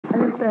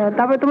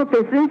তারপরে তোমার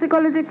প্রেসিডেন্সি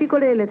কলেজে কি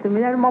করে এলে তুমি?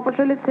 আর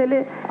মফস্বলের ছেলে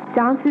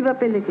চান্সই বা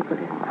পেলে কি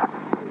করে?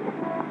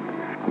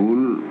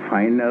 স্কুল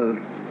ফাইনাল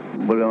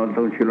বলে আমার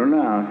তখন ছিল না,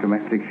 একটা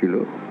ম্যাট্রিক ছিল।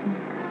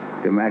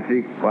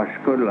 ম্যাট্রিক পাস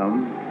করলাম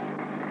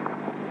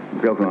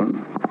যখন,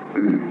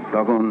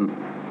 তখন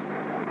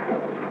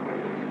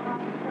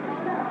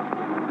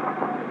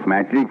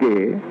ম্যাট্রিকে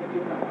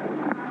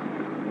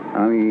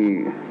আমি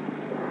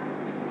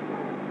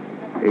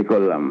এই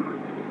করলাম,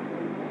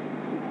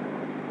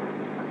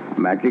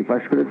 ম্যাট্রিক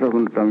পাস করে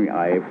তখন তো আমি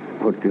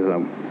ভর্তি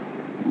হলাম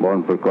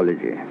বহরমপুর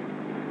কলেজে,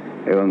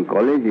 এবং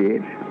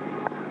কলেজের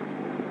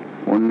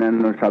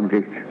অন্যান্য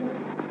সাবজেক্ট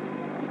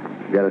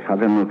যারা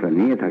সাধারণত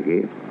নিয়ে থাকে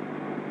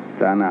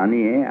তা না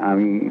নিয়ে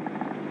আমি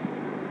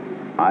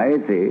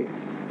আইতে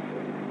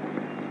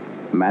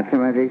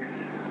ম্যাথমেটিক্স,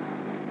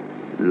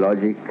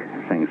 লজিক,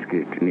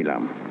 সংস্কৃত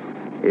নিলাম,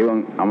 এবং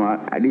আমার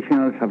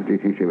অ্যাডিশনাল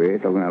সাবজেক্ট হিসেবে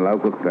তখন অ্যালাউ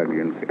করতে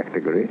একজন একটা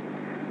করে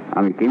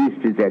আমি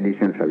কেমিস্ট্রিতে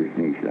অ্যাডিশনাল সাবজেক্ট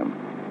নিয়েছিলাম।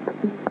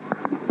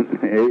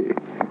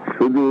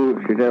 শুধু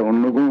সেটা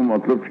অন্য কোনো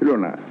মতলব ছিল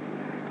না।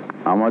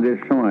 আমাদের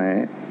সময়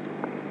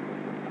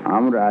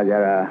আমরা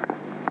যারা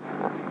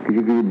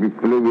কিছু কিছু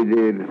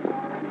বিপ্লবীদের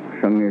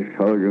সঙ্গে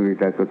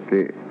সহযোগিতা করতে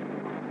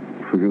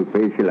সুযোগ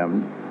পেয়েছিলাম,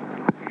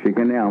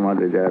 সেখানে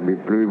আমাদের যারা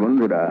বিপ্লবী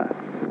বন্ধুরা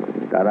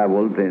তারা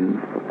বলতেন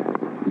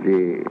যে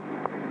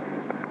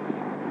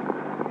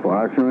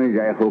পড়াশোনায়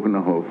যাই হোক না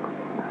হোক,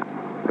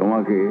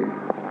 তোমাকে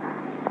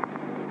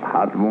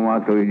হাত বোমা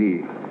তৈরি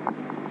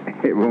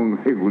এবং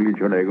গুলি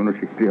ছোড়া এগুলো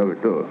শিখতে হবে।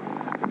 তো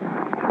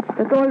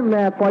তোমার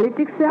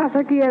পলিটিক্সে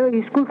আসা কি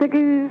স্কুল থেকে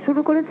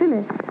শুরু করেছিলে?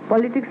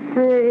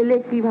 পলিটিক্সে এলে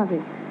কিভাবে,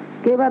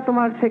 কে বা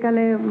তোমার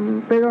সেখানে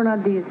প্রেরণা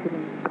দিয়েছিল?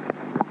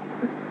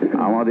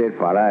 আমাদের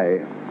পাড়ায়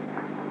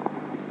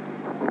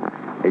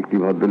একটি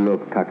ভদ্রলোক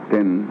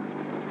থাকতেন,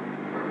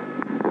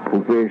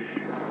 উপেশ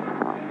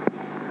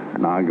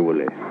নাগ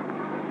বলে।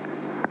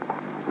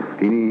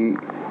 তিনি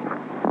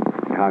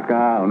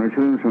ঢাকা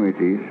অনুশীলন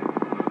সমিতির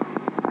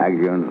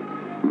একজন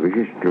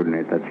বিশিষ্ট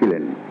নেতা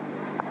ছিলেন।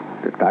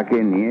 তাকে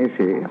নিয়ে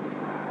এসে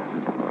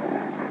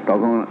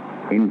তখন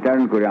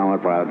ইন্টার্ন করে আমার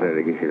পাড়াতে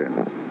রেখেছিলেন।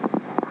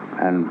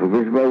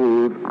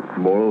 ভূপেশবাবুর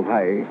বড়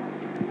ভাই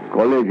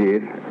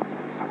কলেজের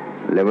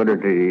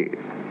ল্যাবরেটরি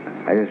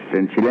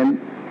অ্যাসিস্ট্যান্ট ছিলেন,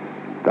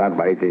 তার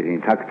বাড়িতে তিনি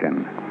থাকতেন।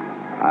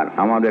 আর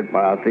আমাদের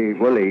পাড়াতে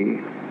বলেই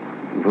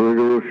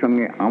ভূপেশবাবুর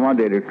সঙ্গে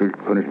আমাদের একটু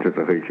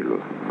ঘনিষ্ঠতা হয়েছিল,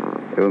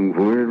 এবং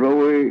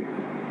ভূপেশবাবুই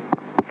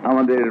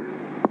আমাদের,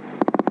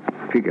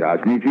 ঠিক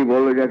রাজনীতি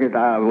বলো যাকে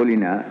তা বলি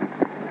না,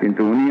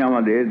 কিন্তু উনি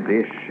আমাদের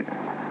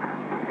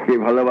দেশকে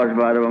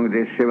ভালোবাসবার এবং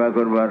দেশ সেবা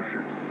করবার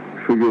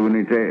সুযোগ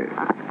নিতে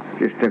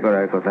চেষ্টা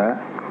করার কথা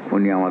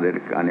উনি আমাদের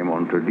কানে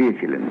মন্ত্র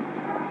দিয়েছিলেন।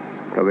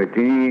 তবে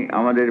তিনি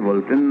আমাদের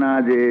বলতেন না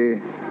যে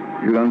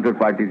যুগান্তর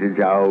পার্টিতে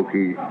যাও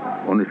কি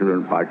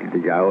অনুশীলন পার্টিতে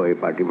যাও, এই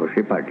পার্টি বা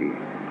সে পার্টি।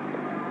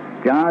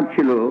 যার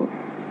ছিল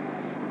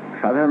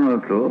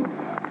সাধারণত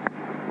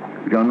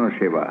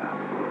জনসেবা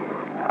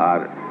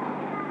আর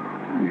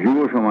যুব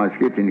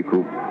সমাজকে তিনি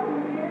খুব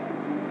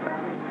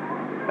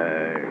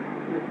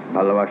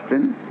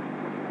ভালোবাসতেন,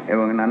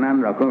 এবং নানান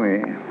রকমে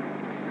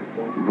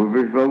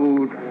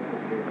ভূপেশবাবুর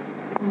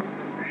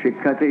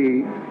শিক্ষাতেই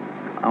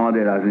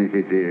আমাদের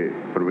রাজনীতিতে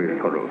প্রবেশ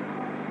হলো।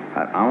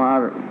 আর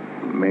আমার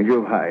মেজ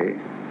ভাই,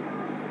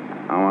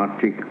 আমার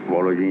ঠিক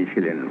বড় যিনি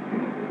ছিলেন,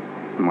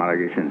 মারা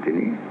গেছেন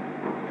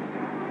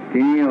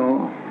তিনিও,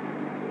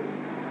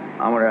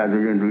 আমরা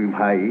দুই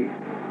ভাই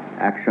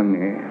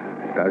একসঙ্গে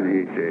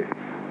রাজনীতিতে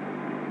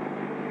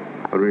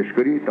প্রবেশ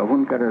করি।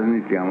 তখনকার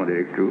রাজনীতি আমাদের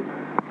একটু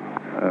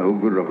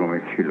উগ্র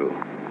রকমের ছিল।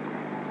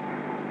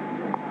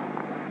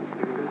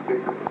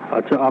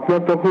 আচ্ছা,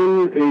 আপনার তখন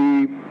এই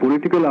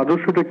পলিটিক্যাল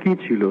আদর্শটা কি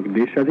ছিল?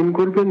 দেশ স্বাধীন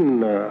করবেন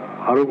না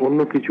আরো অন্য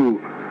কিছু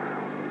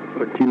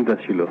চিন্তা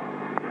ছিল?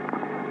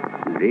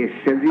 দেশ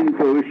স্বাধীন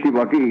তো অবশ্যই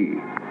বটেই,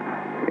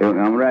 এবং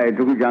আমরা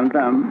এটুকু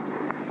জানতাম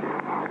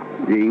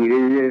যে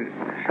ইংরেজের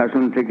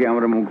শাসন থেকে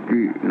আমরা মুক্তি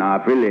না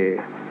পেলে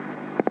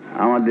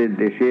আমাদের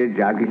দেশে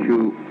যা কিছু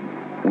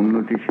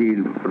উন্নতিশীল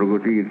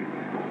প্রগতির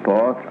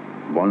পথ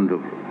বন্ধ,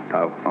 তা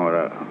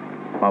আমরা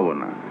পাব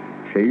না।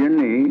 সেই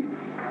জন্যেই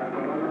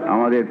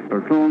আমাদের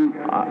প্রথম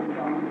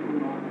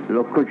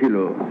লক্ষ্য ছিল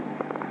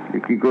যে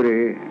কি করে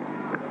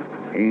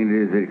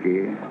ইংরেজদেরকে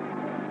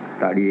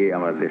তাড়িয়ে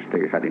আমরা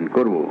দেশটাকে স্বাধীন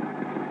করব।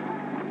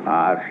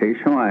 আর সেই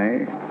সময়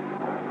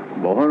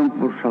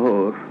বহরমপুর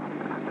শহর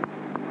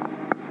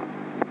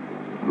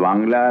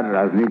বাংলার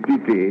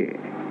রাজনীতিতে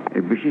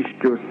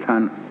বিশিষ্ট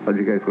স্থান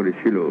অধিকার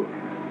করেছিল,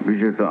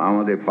 বিশেষত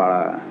আমাদের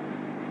পাড়া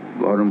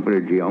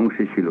বহরমপুরের যে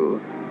অংশে ছিল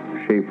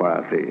সেই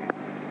পাড়াতে।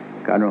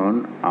 কারণ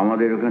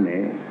আমাদের ওখানে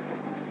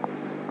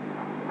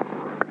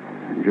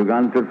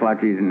যুগান্তর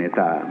পার্টির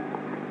নেতা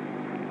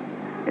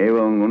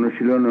এবং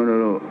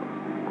অনুশীলনেরও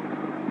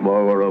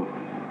বড় বড়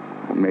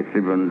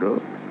নেতৃবৃন্দ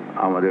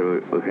আমাদের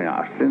ওইখানে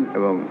আসতেন,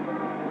 এবং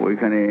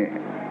ওইখানে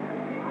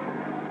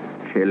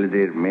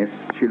ছেলেদের মেস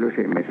ছিল,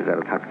 সেই মেসে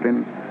তারা থাকতেন,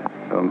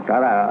 এবং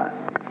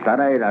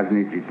তারা এই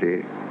রাজনীতিতে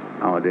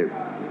আমাদের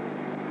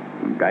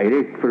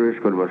ডাইরেক্ট প্রবেশ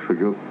করবার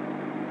সুযোগ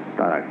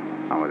তারা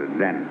আমাদের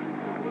দেন।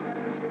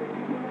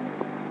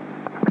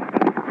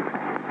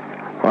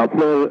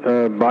 আপনার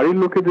বাড়ির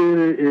লোকেদের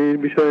এই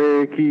বিষয়ে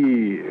কি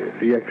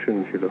রিয়াকশন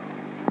ছিল?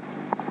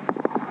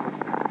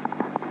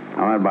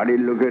 আমার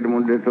বাড়ির লোকের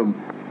মধ্যে তো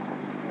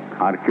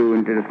আর কেউ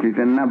ইন্টারেস্ট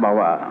নিতেন না।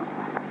 বাবা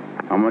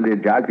আমাদের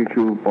যা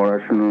কিছু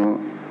পড়াশুনো,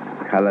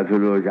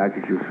 খেলাধুলো, যা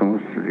কিছু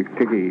সমস্ত দিক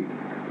থেকেই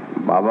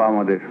বাবা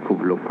আমাদের খুব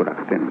লক্ষ্য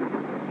রাখতেন।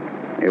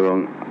 এবং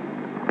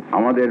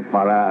আমাদের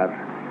পাড়ার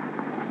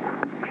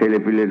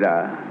ছেলেপিলেরা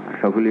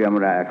সকলেই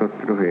আমরা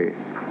একত্র হয়ে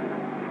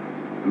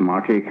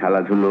মাঠে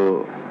খেলাধুলো,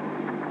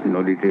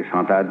 নদীতে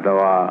সাঁতার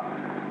দেওয়া,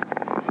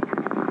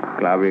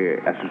 ক্লাবে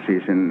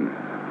অ্যাসোসিয়েশন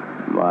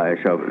বা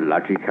এসব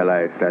লাঠি খেলা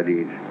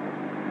ইত্যাদির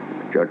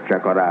চর্চা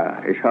করা,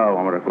 এসব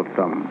আমরা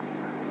করতাম।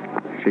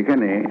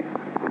 সেখানে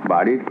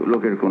বাড়ির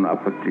লোকের কোনো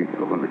আপত্তি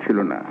কখনো ছিল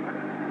না।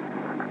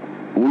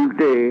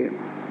 উল্টে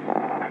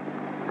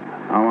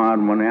আমার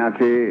মনে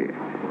আছে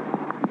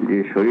যে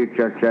শরীর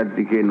চর্চার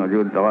দিকে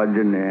নজর দেওয়ার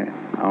জন্য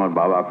আমার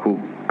বাবা খুব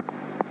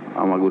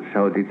আমাকে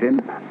উৎসাহ দিতেন।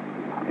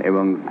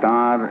 এবং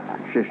তার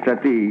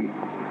চেষ্টাতেই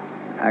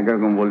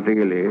একরকম বলতে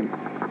গেলে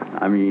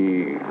আমি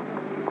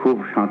খুব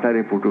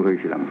সাঁতারে পটু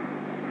হয়েছিলাম।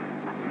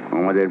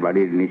 আমাদের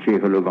বাড়ির নিচে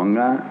হলো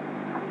গঙ্গা,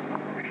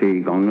 সেই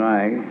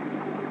গঙ্গায়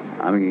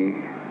আমি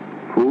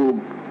খুব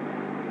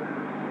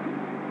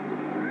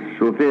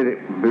স্রোতের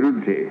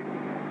বিরুদ্ধে,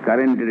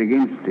 কারেন্টের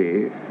এগেনস্টে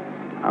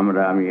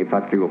আমি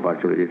এপার থেকে ওপার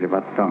চলে যেতে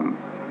পারতাম।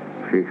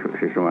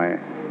 সে সময়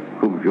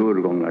খুব জোর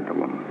গঙ্গা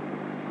তখন।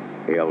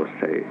 এই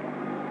অবস্থায়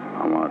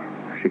আমার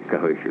শিক্ষা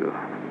হয়েছিল।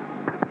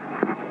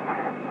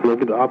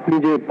 আপনি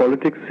যে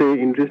পলিটিক্সে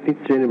ইন্টারেস্ট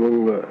নিচ্ছেন এবং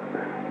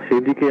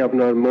সেদিকে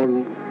আপনার মন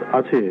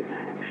আছে,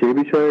 সে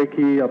বিষয়ে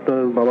কি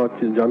আপনার বাবা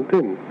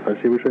জানতেন? আর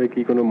সে বিষয়ে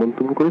কি কোনো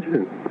মন্তব্য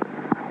করেছিলেন?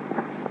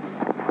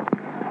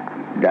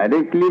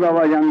 ডাইরেক্টলি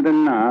বাবা জানতেন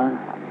না,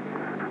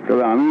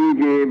 তবে আমি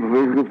যে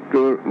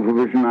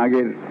ভূপেশ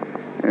নাগের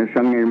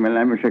সঙ্গে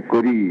মেলামেশা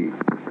করি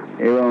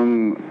এবং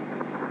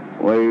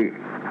ওই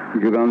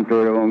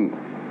যুগান্তর এবং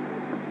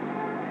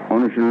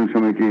অনুশীলন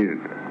সমিতির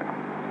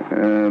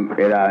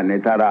এরা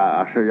নেতারা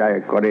আসা যায়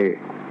করে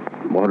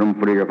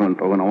বহরমপুরে,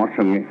 তখন আমার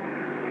সঙ্গে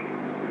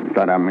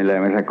তারা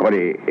মেলামেশা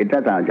করে, এটা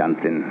তারা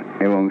জানতেন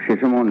এবং সে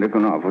সম্বন্ধে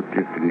কোনো আপত্তি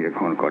তিনি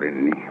গ্রহণ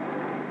করেননি।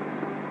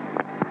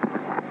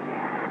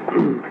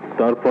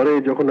 তারপরে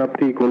যখন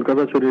আপনি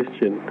কলকাতা চলে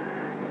এসেছেন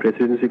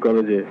প্রেসিডেন্সি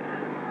কলেজে,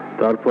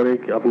 তারপরে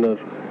আপনার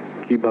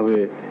কিভাবে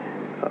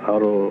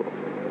আরো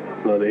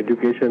আপনার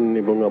এডুকেশন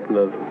এবং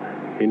আপনার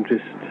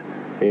ইন্টারেস্ট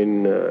ইন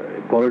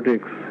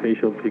পলিটিক্স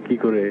এইসব কি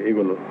করে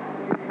এগুলো?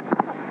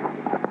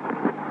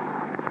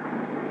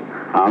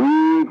 আমি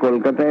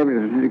কলকাতায়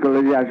প্রেসিডেন্সি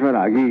কলেজে আসবার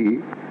আগেই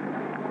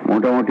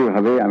মোটামুটি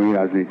ভাবে আমি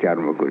রাজনীতি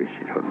আরম্ভ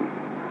করেছি।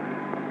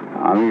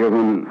 আমি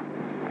যখন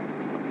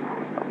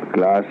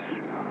ক্লাস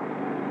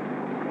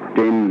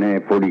 10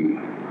 পড়ি,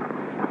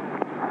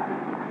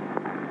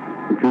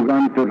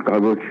 যুগান্তর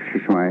কাগজ সে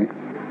সময়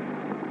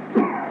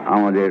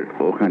আমাদের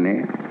ওখানে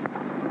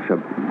সব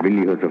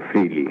বিলি হতো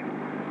ফ্রিলি।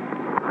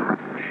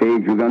 সেই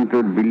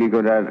যুগান্তর বিলি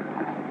করার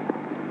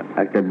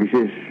একটা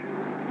বিশেষ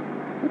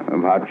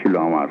ভাব ছিল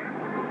আমার।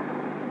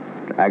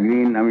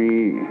 একদিন আমি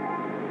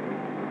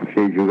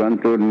সেই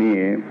যুগান্তর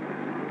নিয়ে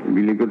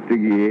বিলি করতে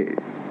গিয়ে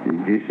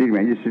ডিস্ট্রিক্ট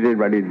ম্যাজিস্ট্রেটের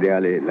বাড়ির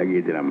দেয়ালে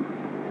লাগিয়ে দিলাম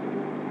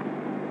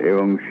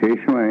এবং সেই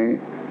সময়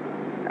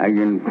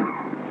একজন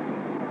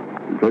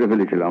ধরে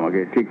ফেলেছিল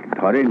আমাকে। ঠিক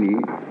ধরেনি,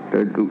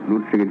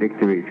 দূর থেকে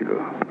দেখতে পেয়েছিল।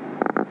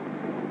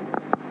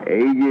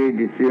 এই যে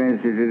ডিস্ট্রিক্ট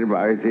ম্যাজিস্ট্রেটের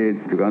বাড়িতে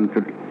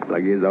যুগান্তর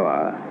লাগিয়ে দেওয়া,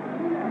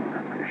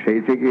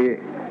 সেই থেকে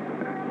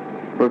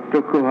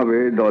প্রত্যক্ষভাবে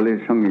দলের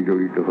সঙ্গে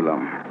জড়িত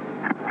হলাম।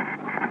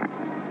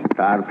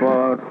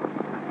 তারপর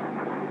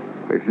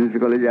প্রেসিডেন্সি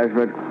কলেজে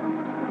আসবার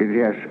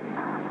ইতিহাস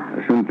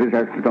শুনতে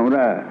থাকছি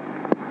তোমরা,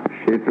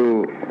 সে তো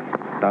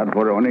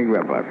তারপরে অনেক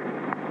ব্যাপার।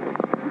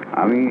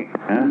 আমি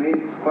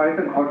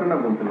কয়েকটা ঘটনা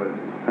বলতে পারি,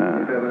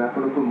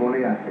 এখনো খুব মনে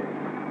আছে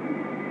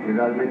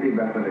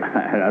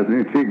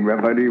রাজনৈতিক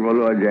ব্যাপারই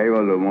বলো আর যাই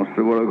বলো। মস্ত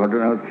বড়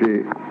ঘটনা হচ্ছে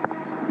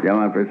যে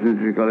আমার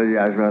প্রেসিডেন্সি কলেজে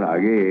আসবার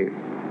আগে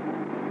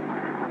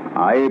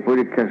আইএ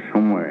পরীক্ষার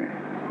সময়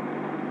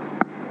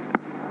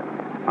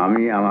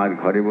আমি আমার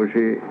ঘরে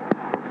বসে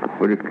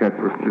পরীক্ষার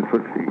প্রস্তুত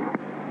হচ্ছি।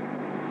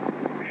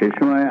 সে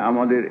সময়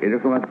আমাদের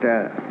এরকম একটা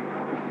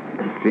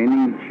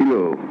ট্রেনিং ছিল,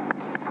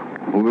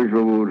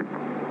 ভূপেশবাবুর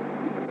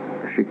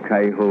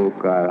শিক্ষাই হোক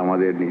আর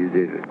আমাদের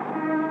নিজেদের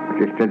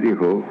চেষ্টাতেই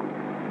হোক,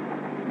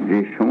 যে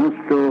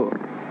সমস্ত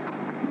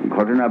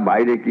ঘটনা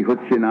বাইরে কি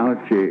হচ্ছে না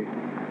হচ্ছে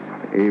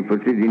এই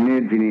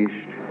প্রতিদিনের জিনিস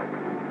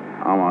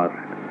আমার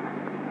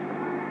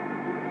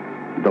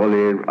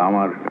দলের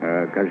আমার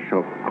কাছে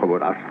সব খবর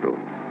আসতো।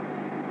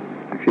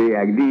 সেই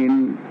একদিন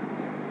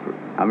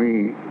আমি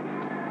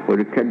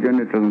পরীক্ষার জন্য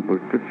তখন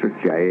প্রস্তুত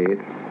হচ্ছি আয়ের,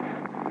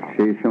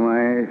 সেই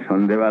সময়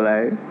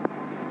সন্ধেবেলায়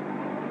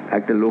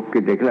একটা লোককে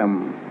দেখলাম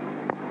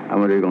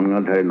আমাদের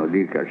গঙ্গাধারে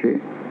নদীর কাছে।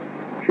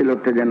 সে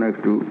লোকটা যেন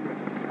একটু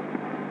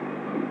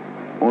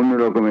অন্য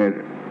রকমের,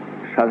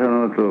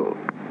 সাধারণত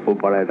ও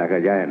পাড়ায় দেখা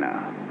যায় না।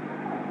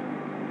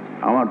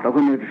 আমার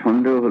তখন একটু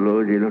সন্দেহ হলো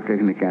যে লোকটা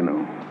এখানে কেন,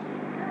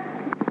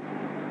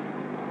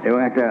 এবং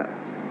একটা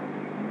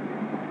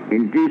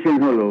ইনটিউশন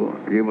হলো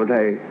যে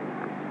বোধহয়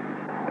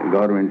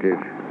গভর্নমেন্টের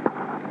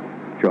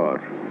চর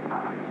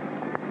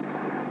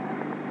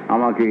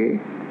আমাকে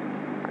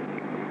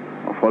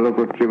ফলো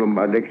করছে এবং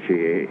বা দেখছে।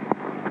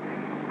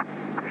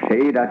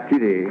 সেই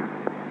রাত্রিরে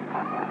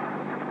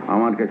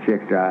আমার কাছে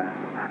একটা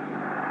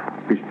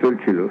পিস্তল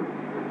ছিল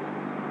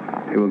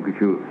এবং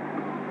কিছু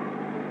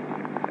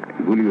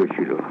গুলিও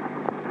ছিল।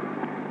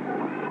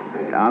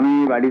 আমি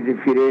বাড়িতে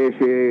ফিরে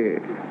এসে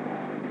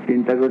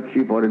চিন্তা করছি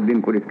পরের দিন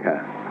পরীক্ষা।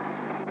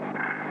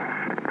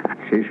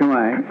 সেই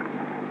সময়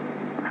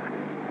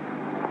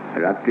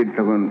রাত্রির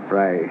তখন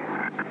প্রায়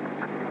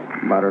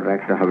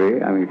 12টা-1টা হবে।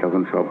 আমি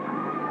তখন সব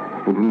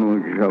পুরনো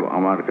যেসব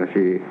আমার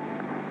কাছে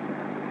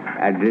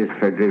অ্যাড্রেস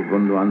ফ্যাড্রেস,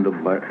 বন্ধু বান্ধব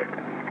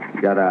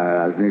যারা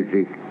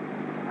রাজনৈতিক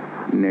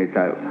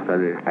নেতা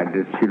তাদের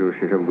অ্যাড্রেস ছিল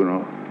সেসবগুলো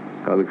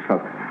কাগজ সব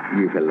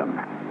দিয়ে ফেললাম।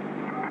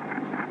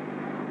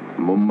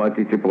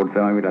 মোমবাতিতে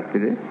পড়তাম আমি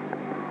রাত্রিরে,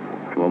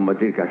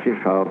 মোমবাতির কাছে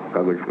সব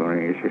কাগজগুলো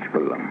নিয়ে শেষ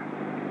করলাম।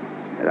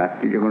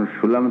 রাত্রি যখন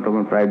শুলাম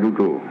তখন প্রায়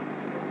 2টো।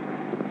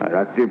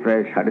 রাত্রি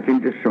প্রায়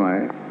 3:30-র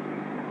সময়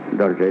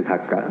দরজায়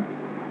ধাক্কা।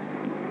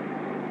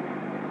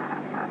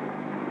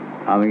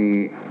 আমি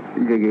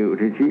জেগে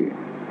উঠেছি।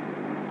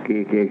 কে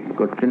কে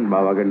করছেন,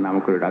 বাবাকে নাম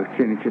করে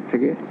ডাকছে নিচের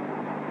থেকে।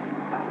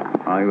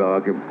 আমি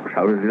বাবাকে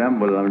সাহস দিলাম,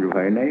 বললাম যে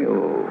ভয় নাই,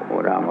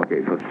 ওরা আমাকে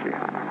ধরছে।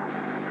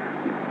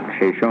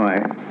 সেই সময়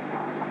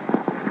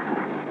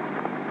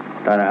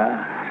তারা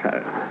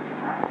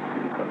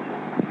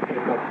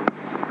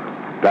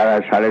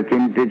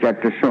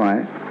 3:30-4টের সময়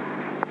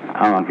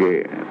আমাকে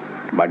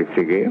বাড়ি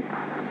থেকে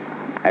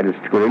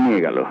অ্যারেস্ট করে নিয়ে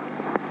গেল।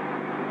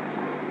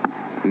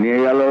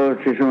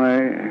 সে সময়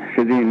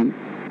সেদিন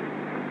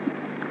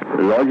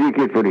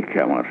লজিকের পরীক্ষা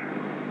আমার।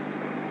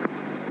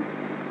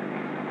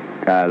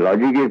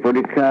 লজিকের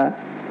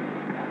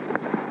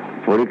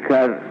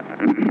পরীক্ষার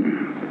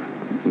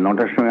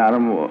 9টার সময়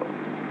আরম্ভ।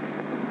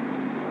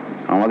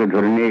 আমাকে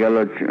ধরে নিয়ে গেল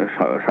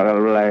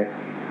সকালবেলায়।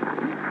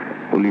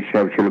 পুলিশ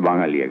সাহেব ছিল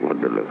বাঙালি, এক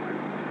ভদ্রলোক।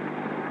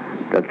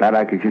 তারা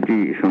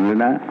কিছুতেই শুনলে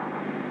না।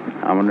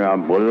 আমরা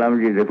বললাম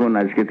যে দেখুন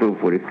আজকে তো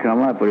পরীক্ষা,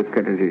 আমার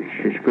পরীক্ষাটা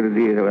শেষ করে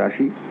দিয়ে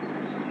আসি।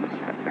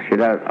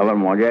 সেটা আবার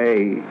মজায়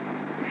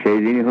সেই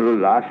দিনই হলো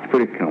লাস্ট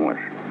পরীক্ষা আমার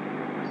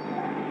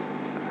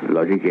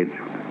লজিকের।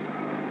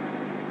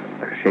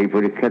 সেই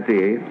পরীক্ষাতে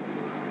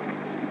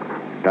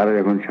তারা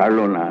যখন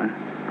ছাড়লো না,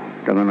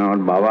 তখন আমার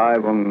বাবা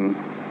এবং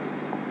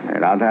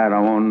রাধা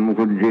রমন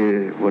মুখুজ্জে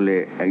বলে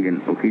একজন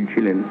উকিল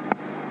ছিলেন,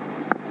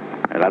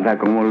 রাধা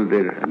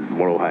কমলদের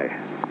বড় ভাই,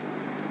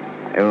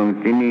 এবং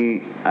তিনি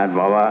আর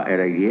বাবা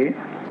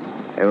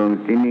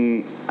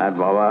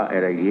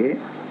এরা গিয়ে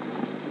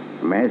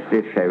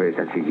ম্যাজিস্ট্রেট সাহেবের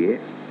কাছে গিয়ে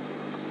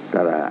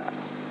তারা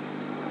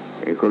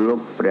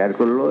প্রেয়ার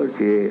করলো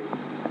যে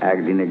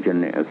একদিনের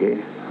জন্য ওকে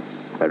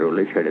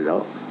রোলে ছেড়ে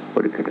দাও,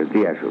 পরীক্ষাটা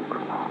দিয়ে আসুক।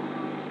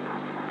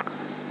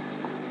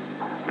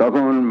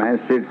 তখন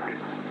ম্যাজিস্ট্রেট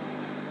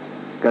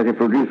কাছে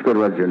প্রডিউস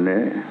করবার জন্য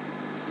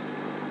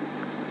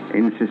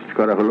ইনসিস্ট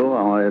করা হলো।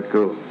 আমাদের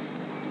তো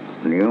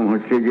নিয়ম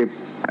হচ্ছে যে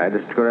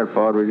অ্যারেস্ট করার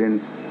পর within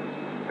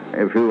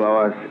a few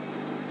hours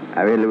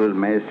available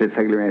magistrate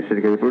থাকলে ম্যাজিস্ট্রেট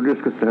কাছে প্রডিউস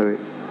করতে হবে।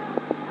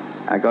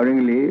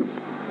 অ্যাকর্ডিংলি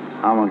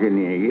আমাকে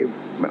নিয়ে গিয়ে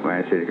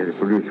ম্যাজিস্ট্রেটের কাছে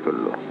প্রডিউস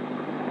করলো।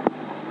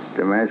 তো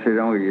ম্যাজিস্ট্রেট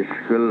আমাকে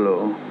জিজ্ঞেস করলো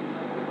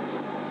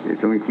যে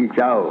তুমি কি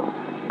চাও?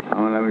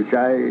 আমি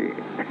চাই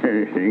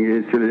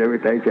ইংরেজ চলে যাবে,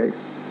 তাই চাই।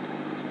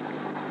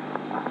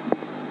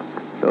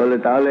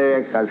 তাহলে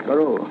এক কাজ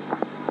করো,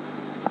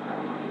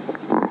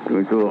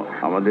 তুমি তো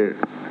আমাদের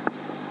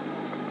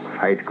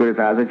ফাইট করে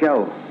তাড়াতে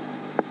চাও,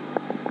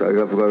 so you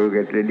have to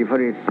get ready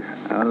for it.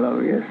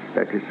 Yes,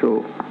 that is so.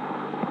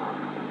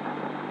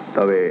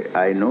 তবে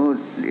I know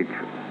it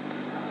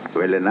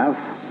well enough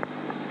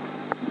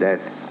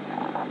that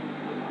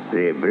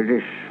the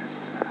British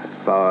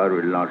power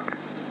will not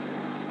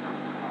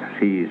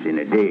cease in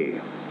a day.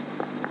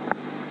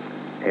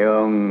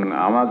 এবং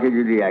আমাকে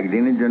যদি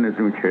একদিনের জন্য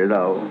তুমি ছেড়ে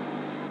দাও,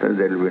 then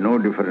there will be no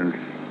difference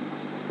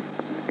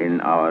in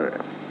our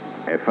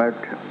effort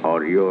or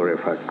your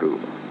effort to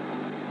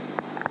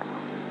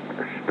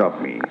stop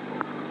me.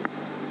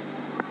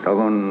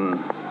 তখন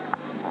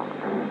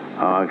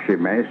সে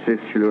ম্যাজিস্ট্রেট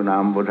ছিল,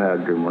 নাম বোধহয়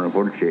একজন মনে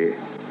পড়ছে,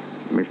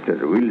 মিস্টার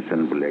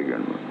উইলসন বলে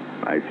একজন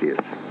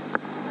ICS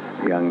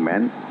ইয়াং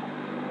ম্যান।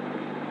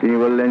 তিনি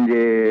বললেন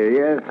যে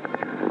yes,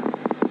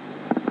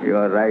 you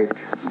are right,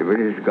 the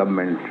British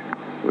government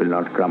will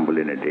not crumble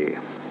in a day,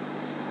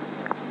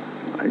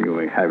 you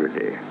may have a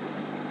day.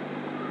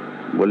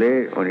 বলে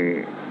উনি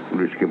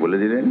পুলিশকে বলে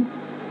দিলেন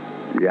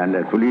যে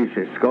আন্ডার পুলিশ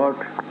এসকর্ট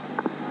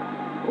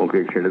ওকে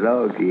ছেড়ে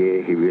দাও, গিয়ে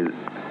he will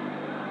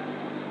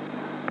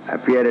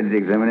appear at the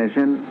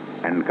examination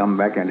and come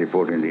back and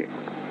report in the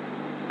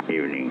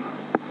evening.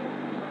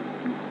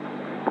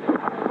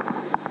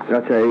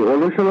 আচ্ছা, এই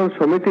অনুশীলন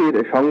সমিতির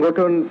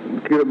সংগঠন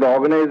বা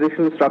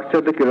অর্গানাইজেশন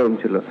স্ট্রাকচারটা কিরকম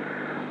ছিল,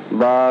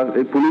 বা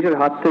এই পুলিশের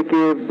হাত থেকে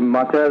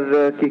বাঁচার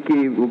কি কি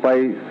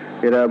উপায়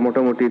এরা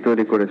মোটামুটি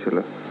তৈরি করেছিল?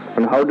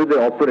 How do they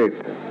operate?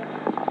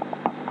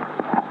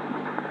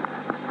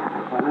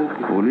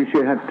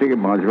 পুলিশের হাত থেকে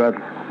বাঁচবার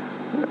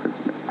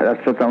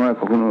রাস্তা তো আমরা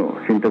কখনো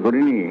চিন্তা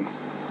করিনি।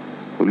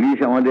 পুলিশ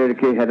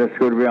আমাদেরকে হ্যারাস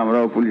করবে,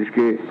 আমরাও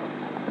পুলিশকে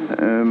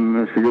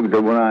সুযোগ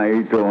দেবো না,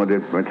 এই তো আমাদের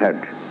মেথড।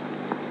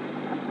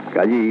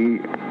 কাজেই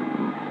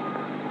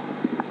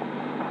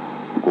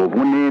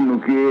গোপনে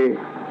লুকিয়ে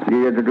যে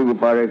যতটুকু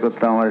পারে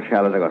করতে আমার সে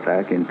আলাদা কথা,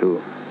 কিন্তু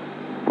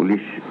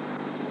পুলিশ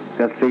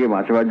কাছ থেকে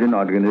বাঁচাবার জন্য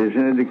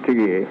অর্গানাইজেশনের দিক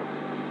থেকে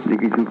যে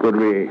কিছু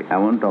করবে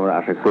এমন তো আমরা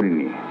আশা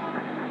করিনি।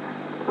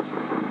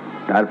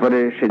 তারপরে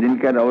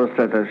সেদিনকার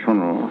অবস্থাটা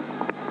শোনো,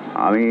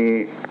 আমি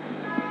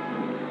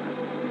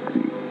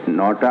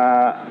 9টা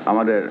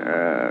আমাদের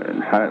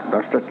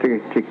 10টার থেকে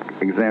ঠিক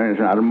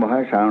এক্সামিনেশন আরম্ভ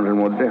হয়, 9:30-এর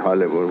মধ্যে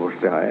হলে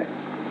বসতে হয়।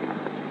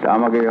 তা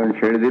আমাকে যখন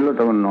ছেড়ে দিল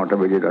তখন 9টা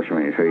বেজে 10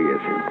 মিনিট হয়ে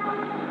গেছে।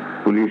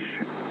 পুলিশ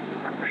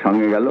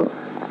সঙ্গে গেল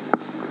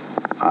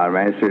আর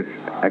ম্যাজিস্ট্রেট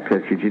একটা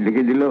চিঠি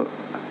লিখে দিল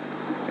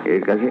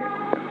এর কাছে,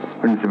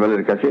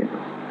 প্রিন্সিপালের কাছে,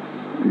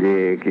 যে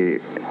কি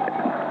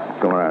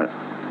তোমরা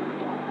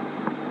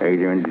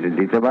এক্সামিন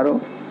দিতে পারো,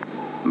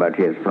 but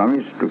he has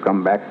promise to come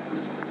back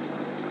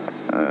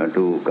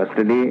to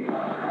custody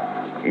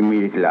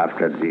immediately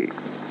after the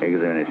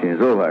examination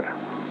is over.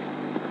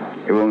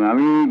 এবং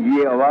আমি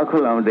গিয়ে অবাক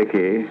হলাম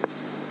দেখে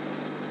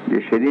যে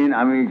সেদিন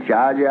আমি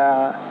যা যা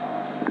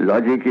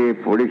লজিকে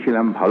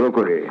পড়েছিলাম ভালো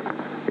করে,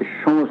 এই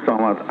সমস্ত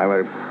আমার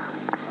আবার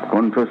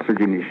কণ্ঠস্থ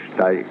জিনিস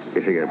তাই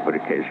এসে গেছে,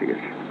 পরীক্ষা এসে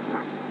গেছে।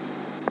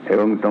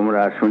 এবং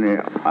তোমরা শুনে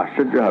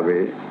আশ্চর্য হবে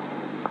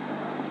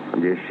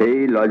যে সেই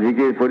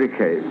লজিকের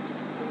পরীক্ষায়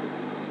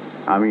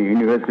আমি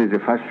ইউনিভার্সিটিতে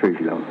ফার্স্ট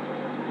হয়েছিলাম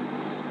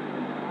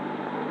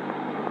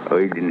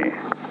ওই দিনে।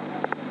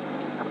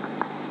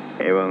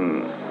 এবং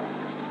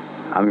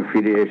আমি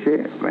ফিরে এসে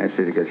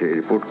ম্যাজিস্ট্রেটের কাছে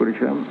রিপোর্ট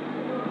করেছিলাম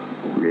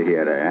যে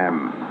here I am,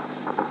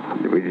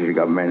 the British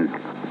government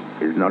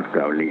is not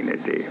traveling in a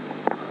day.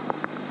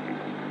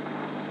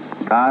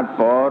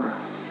 তারপর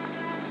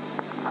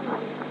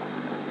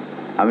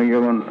আমি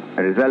যখন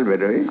রেজাল্ট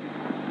বেরোই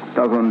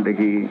তখন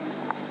দেখি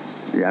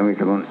যে আমি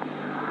তখন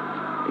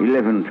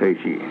 11th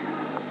হয়েছি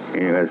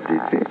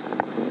ইউনিভার্সিটিতে,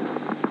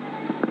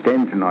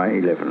 10th নয়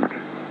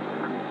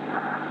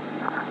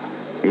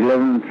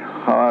 11th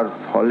হওয়ার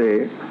ফলে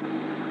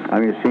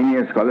আমি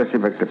সিনিয়র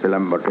স্কলারশিপ একটা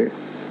পেলাম বটে,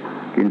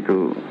 কিন্তু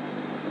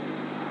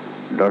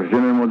 10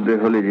 জনের মধ্যে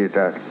হলে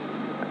যেটা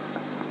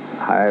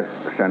হায়ার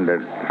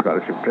স্ট্যান্ডার্ড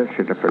স্কলারশিপটা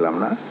সেটা পেলাম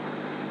না।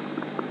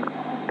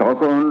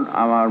 তখন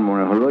আমার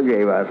মনে হলো যে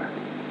এবার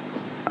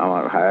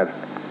আমার হায়ার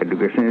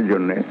এডুকেশনের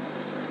জন্যে,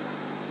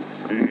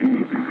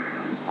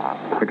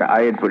 এটা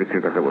আইয়ের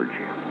পরীক্ষার কথা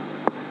বলছি,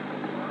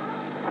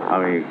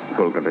 আমি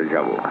কলকাতায়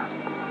যাব।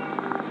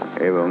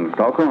 এবং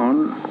তখন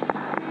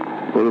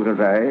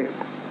কলকাতায়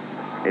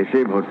এসে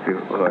ভর্তি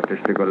হওয়ার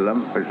চেষ্টা করলাম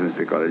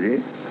প্রেসিডেন্সি কলেজে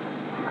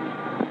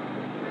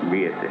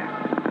বিএতে।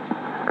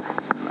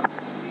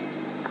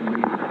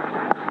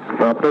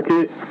 আপনাকে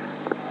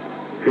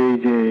এই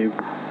যে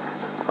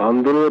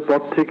আন্দোলনের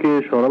পর থেকে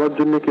সরাবার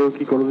জন্য কেউ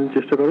কি কোনোদিন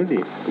চেষ্টা করেনি,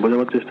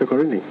 বোঝাবার চেষ্টা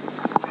করেনি?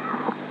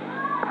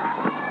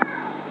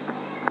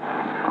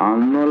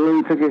 আন্দোলন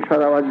থেকে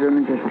সরাবার জন্য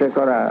চেষ্টা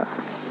করা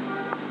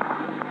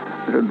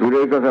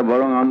দূরের কথা,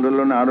 বরং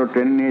আন্দোলনে আরো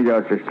টেনে নিয়ে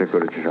যাওয়ার চেষ্টা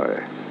করেছে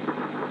সবাই।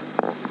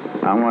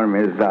 আমার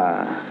মেজদা,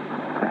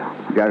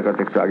 যার কথা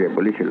একটু আগে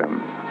বলেছিলাম,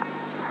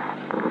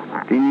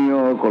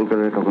 তিনিও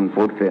কলকাতায় তখন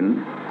পড়তেন,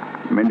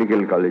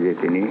 মেডিকেল কলেজে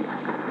তিনি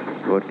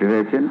ভর্তি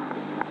হয়েছেন।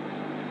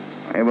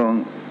 এবং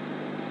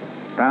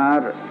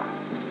তার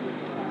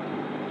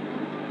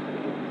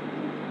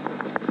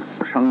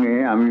সঙ্গে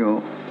আমিও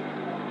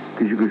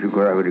কিছু কিছু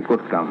ঘোরাঘুরি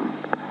করতাম।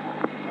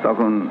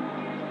 তখন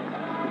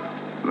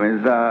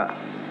মেজদা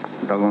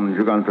তখন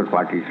যুগান্তর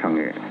পার্টির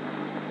সঙ্গে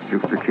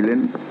যুক্ত ছিলেন।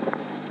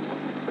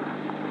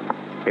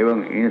 এবং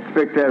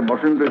ইন্সপেক্টর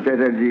বসন্ত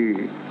চ্যাটার্জি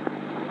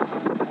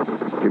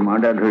যে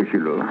মার্ডার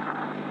হয়েছিল,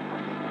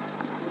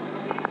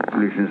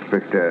 পুলিশ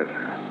ইন্সপেক্টর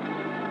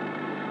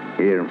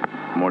এর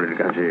মোড়ের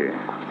কাছে,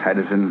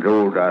 হ্যারিসন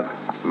রোড আর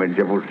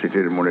মির্জাপুর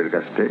সিটির মোড়ের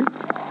কাছে,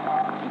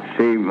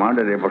 সেই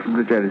মার্ডারে, বসন্ত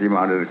চ্যাটার্জি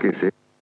মার্ডার কেসে